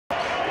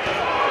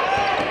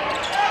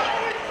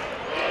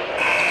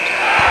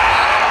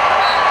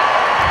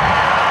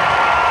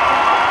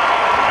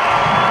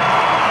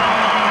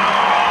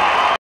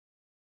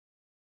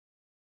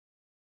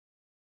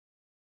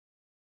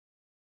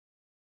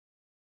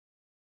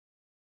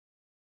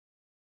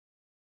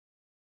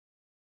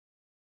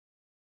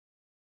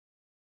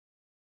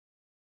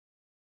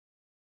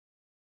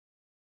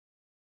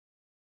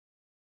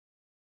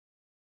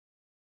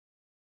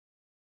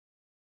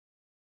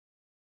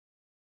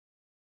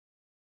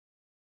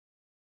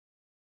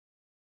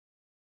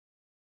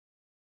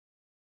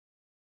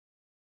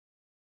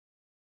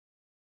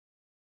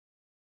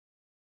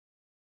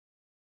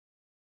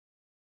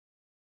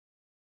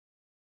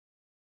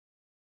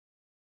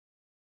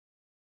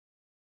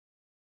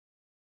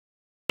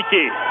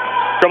Key.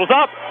 Dribbles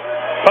up.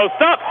 Post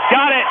up.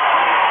 Got it.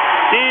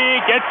 He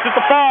gets to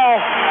the fall.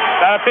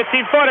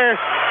 15-footer.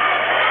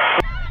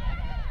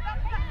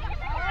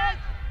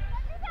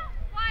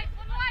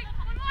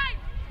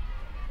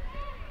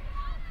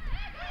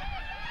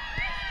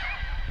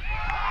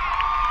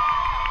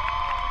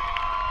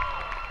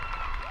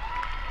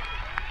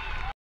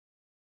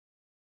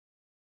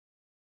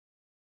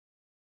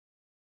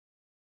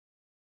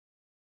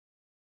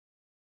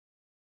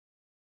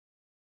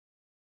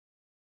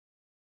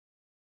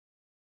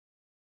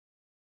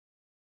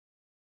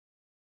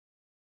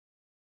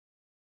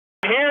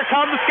 Here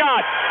comes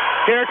Scott.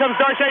 Here comes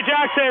Darche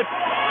Jackson.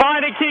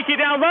 Finding Kiki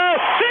down low.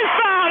 She's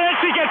fouled and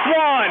she gets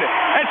one.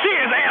 And she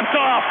is amped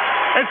up.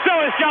 And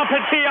so is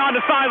Jumpin' T on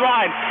the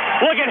sideline.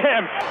 Look at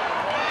him.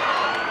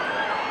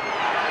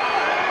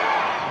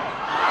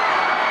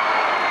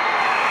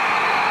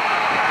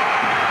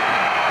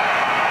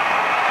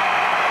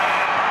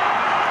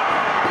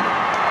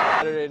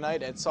 Saturday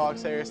night at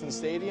Sox Harrison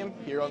Stadium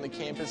here on the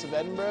campus of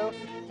Edinboro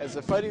as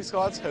the Fighting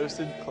Scots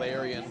hosted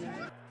Clarion.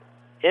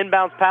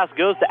 Inbounds pass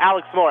goes to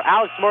Alex Moore.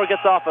 Alex Moore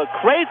gets off a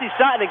crazy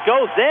shot and it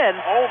goes in.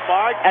 Oh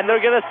my. And they're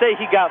going to say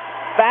he got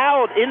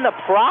fouled in the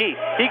prop.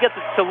 He gets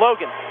it to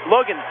Logan.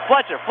 Logan,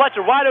 Fletcher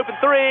wide open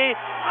three.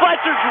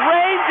 Fletcher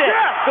drains it.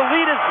 Yes! The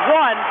lead is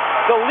one.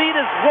 The lead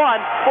is one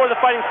for the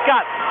Fighting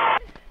Scots.